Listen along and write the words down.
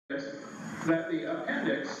that the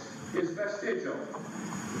appendix is vestigial.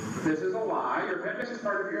 This is a lie. Your appendix is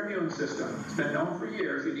part of your immune system. It's been known for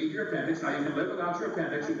years. You need your appendix. Now, you can live without your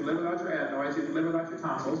appendix. You can live without your adenoids. You can live without your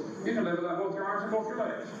tonsils. You can live without both your arms and both your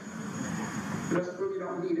legs. It doesn't prove you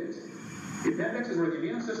don't need it. The appendix is where the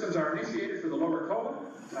immune systems are initiated for the lower colon.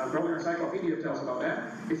 Growing Encyclopedia tells about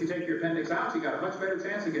that. If you take your appendix out, you got a much better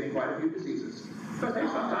chance of getting quite a few diseases. But hey,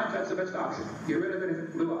 sometimes that's the best option. Get rid of it if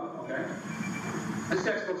it blew up, okay? This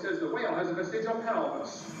textbook says the whale has a vestigial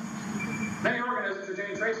pelvis. Many organisms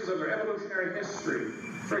retain traces of their evolutionary history.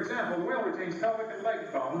 For example, the whale retains pelvic and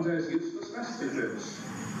leg bones as useless vestiges.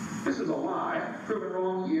 This is a lie, proven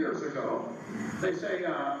wrong years ago. They say,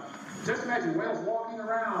 just imagine whales walking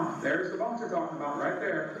around. There's the bones they're talking about right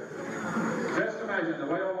there. Just imagine the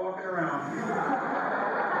whale walking around.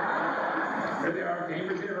 There they are,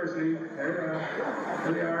 Cambridge University.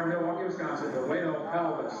 There they are in Milwaukee, Wisconsin. The whale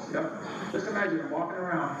pelvis. Yep. Just imagine them walking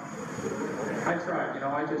around. I tried,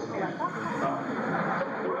 I just can't.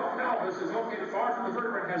 The whale pelvis is located far from the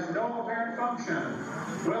vertebrae and has no apparent function.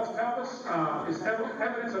 Whale's pelvis is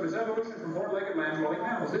evidence of its evolution from four-legged land-dwelling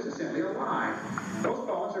mammals. This is simply a lie. Those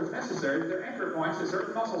bones are necessary, but they're anchor points to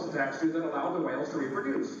certain muscles attached to that allow the whales to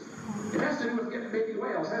reproduce. It has to do with getting baby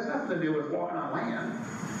whales. It has nothing to do with walking on land.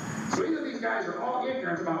 So either these guys are all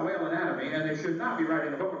ignorant about whale anatomy, and they should not be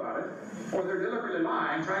writing a book about it, or they're deliberately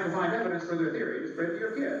lying, trying to find evidence for their theory to spread to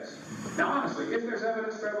your kids. Now, honestly, if there's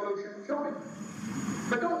evidence for evolution, show me.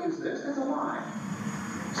 But don't use this. That's a lie.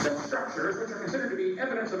 Such structures, which are considered to be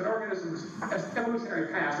evidence of an organism's evolutionary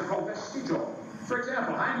past, are called vestigial. For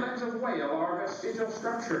example, hind legs of whale are vestigial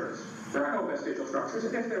structures. There are no vestigial structures,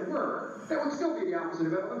 and if there were, that would still be the opposite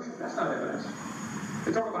of evolution. That's not evidence.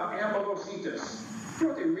 They talk about ambulocetus. You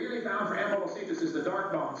know what they really found for ambulocetus is the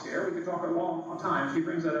dark bones here. We could talk a long time. She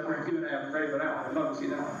brings that up during Q&A. I'm ready for that one. I'd love to see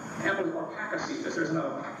that one. Or pacacetus. There's another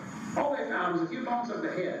one. All they found was a few bones of the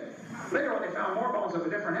head. Later, when they found more bones of a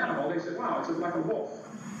different animal, they said, wow, it's like a wolf.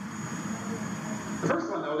 The first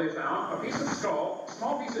one, though, they found a piece of skull, a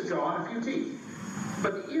small piece of jaw, and a few teeth.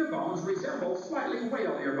 But the ear bones resemble slightly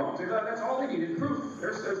whale ear bones. That's all they needed. Proof.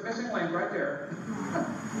 There's missing link right there.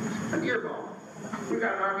 An ear bone. We've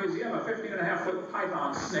got in our museum a 15.5-foot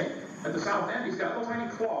python snake. At the south end, he's got little tiny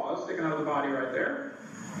claws sticking out of the body right there.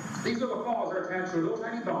 These little claws are attached to a little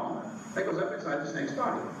tiny bone that goes up inside the snake's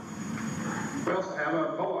body. We also have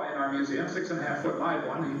a boa in our museum, 6.5-foot live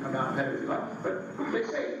one. You can come down and pet it if you like. But they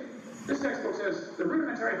say, this textbook says, the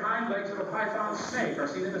rudimentary hind legs of a python snake are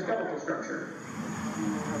seen in the skeletal structure.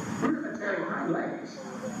 Rudimentary hind legs?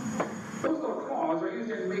 Those little claws are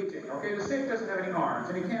used in mating, okay? The snake doesn't have any arms,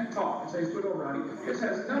 and he can't talk and say, scoot over, honey. This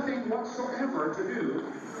has nothing whatsoever to do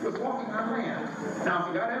with walking on land. Now,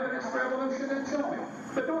 if you got evidence for evolution, then show me.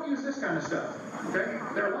 But don't use this kind of stuff, okay?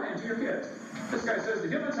 They're lying to your kids. This guy says the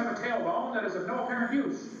humans have a tailbone that is of no apparent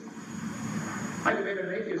use. I debated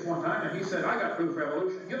an atheist one time, and he said, I got proof for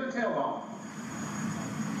evolution, human tailbone.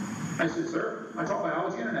 I said, sir, I taught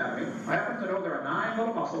biology and anatomy. I happen to know there are 9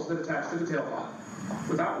 little muscles that attach to the tailbone.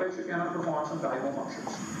 Without which you cannot perform some valuable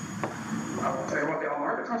functions. I won't tell you what they all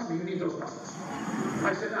are, but trust me, you need those muscles.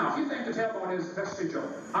 I said, now, if you think the tailbone is vestigial,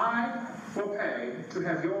 I will pay to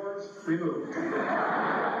have yours removed.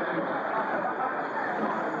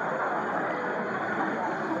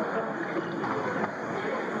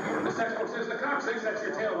 This textbook says the coccyx, that's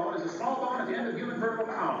your tailbone, is a small bone at the end of the human vertebral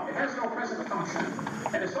column. It has no present function,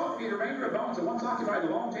 and is thought to be the remainder of bones that once occupied the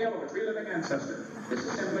long tail of a tree-living ancestor. This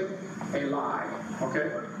is simply a lie,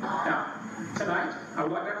 okay? Now, tonight, I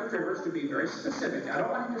would like Dr. Trivers to be very specific. I don't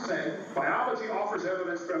want him to say, biology offers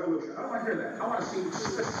evidence for evolution. I don't want to hear that. I want to see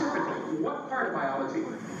specifically what part of biology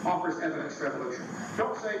offers evidence for evolution.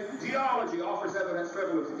 Don't say, geology offers evidence for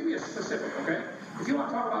evolution. Give me a specific, okay? If you want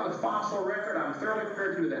to talk about the fossil record, I'm thoroughly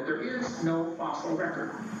prepared to do that. There is no fossil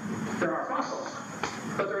record. There are fossils,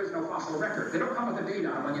 but there is no fossil record. They don't come with a date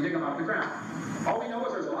on them when you dig them out of the ground. All we know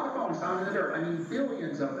is there's a lot of bones found in the dirt. I mean,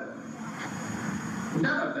 billions of them.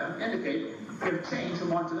 None of them indicate they've changed from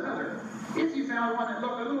one to another. If you found one that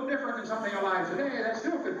looked a little different than something alive today, that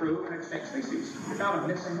still could prove an extinct species. You found a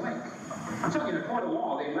missing link. I'm telling you, in a court of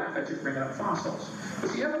law, they laugh at you for bringing up fossils. But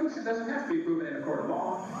see, evolution doesn't have to be proven in a court of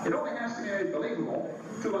law. It only has to be made believable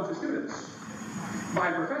to a bunch of students by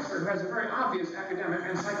a professor who has a very obvious academic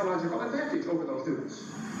and psychological advantage over those students.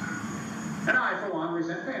 And I, for one,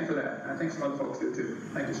 resent paying for that. And I think some other folks do, too.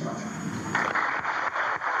 Thank you so much.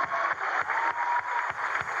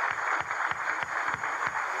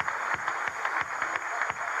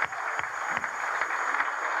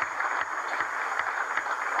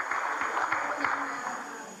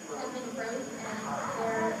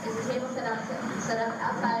 Set up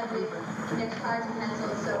outside with next cards and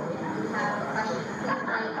pencils, so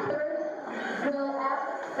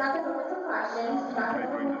with some questions. Dr.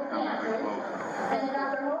 Hogan will give answers. And then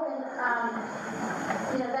Dr. Hogan,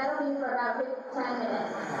 that'll be for about 10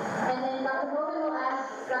 minutes. And then Dr. Hogan will ask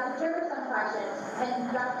Dr. Turber some questions,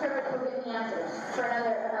 and Dr. Turber will give the answers for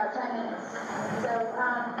another about 10 minutes. So,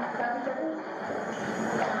 Dr. Turber?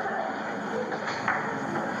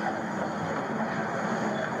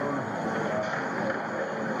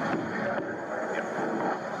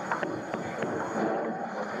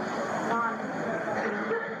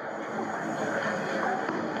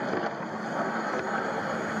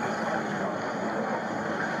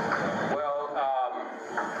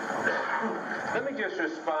 Let me just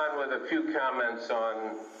respond with a few comments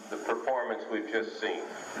on the performance we've just seen.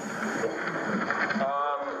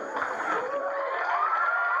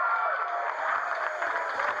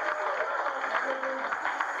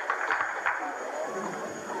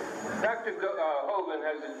 Dr. Hogan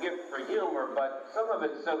has a gift for humor, but some of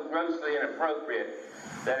it's so grossly inappropriate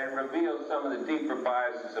that it reveals some of the deeper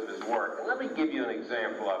biases of his work. And let me give you an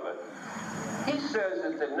example of it. He says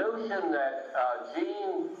that the notion that a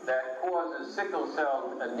gene that causes sickle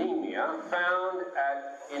cell anemia found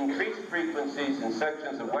at increased frequencies in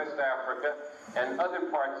sections of West Africa and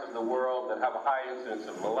other parts of the world that have a high incidence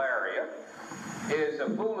of malaria is a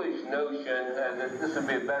foolish notion, and that this would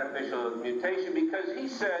be a beneficial mutation, because he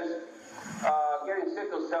says getting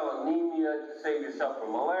sickle cell anemia to save yourself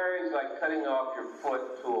from malaria is like cutting off your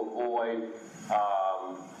foot to avoid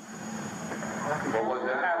what was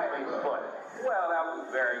it, athlete's foot. Well, that was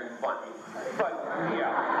very funny, but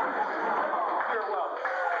yeah, you're welcome.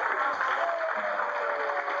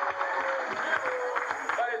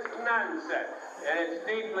 But it's nonsense, and it's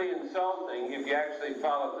deeply insulting if you actually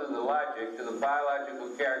follow through the logic to the biological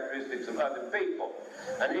characteristics of other people,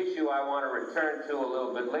 an issue I want to return to a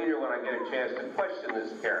little bit later when I get a chance to question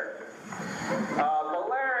this character.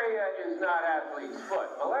 Malaria is not athlete's foot.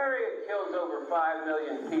 Malaria kills over 5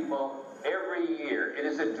 million people every year. It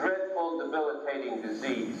is a dreadful, debilitating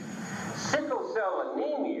disease. Sickle cell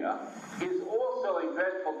anemia is also a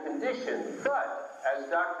dreadful condition, but, as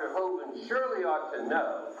Dr. Hogan surely ought to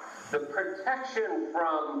know, the protection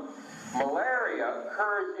from malaria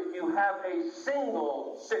occurs if you have a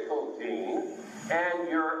single sickle gene and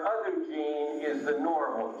your other gene is the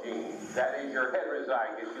normal gene. That is, your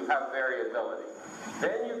heterozygous. You have variability.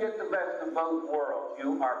 Then you get the best of both worlds.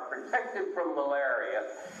 You are protected from malaria,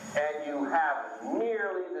 and you have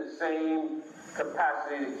nearly the same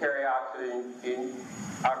capacity to carry oxygen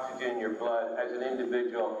in your blood as an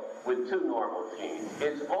individual with two normal genes.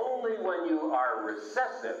 It's only when you are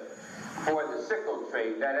recessive for the sickle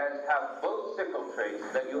trait, that is, have both sickle traits,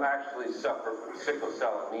 that you actually suffer from sickle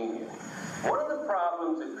cell anemia. One of the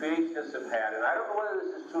problems that creationists have had, and I don't know whether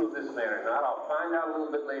this is true of this man or not, I'll find out a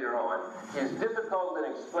little bit later on, is difficult in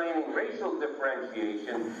explaining racial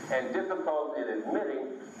differentiation and difficult in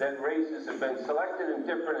admitting that races have been selected in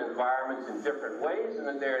different environments in different ways, and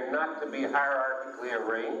that they're not to be hierarchically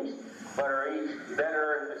arranged, but are each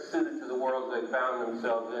better suited to the world they found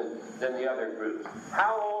themselves in than the other groups.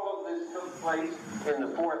 How all of this took place in the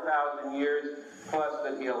 4,000 years plus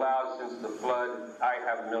that he allows since the flood, I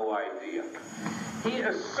have no idea. He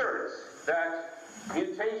asserts that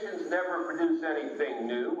mutations never produce anything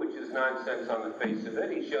new, which is nonsense on the face of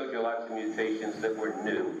it. He showed you lots of mutations that were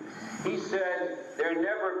new. He said they're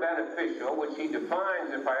never beneficial, which he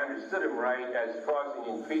defines, if I understood him right, as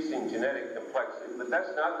causing increasing genetic complexity. But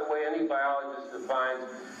that's not the way any biologist defines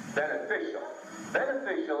beneficial.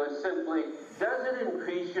 Beneficial is simply, does it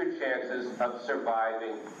increase your chances of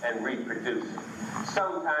surviving and reproducing?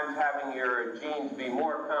 Sometimes having your genes be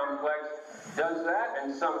more complex does that,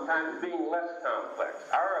 and sometimes being less complex.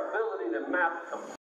 Our ability to map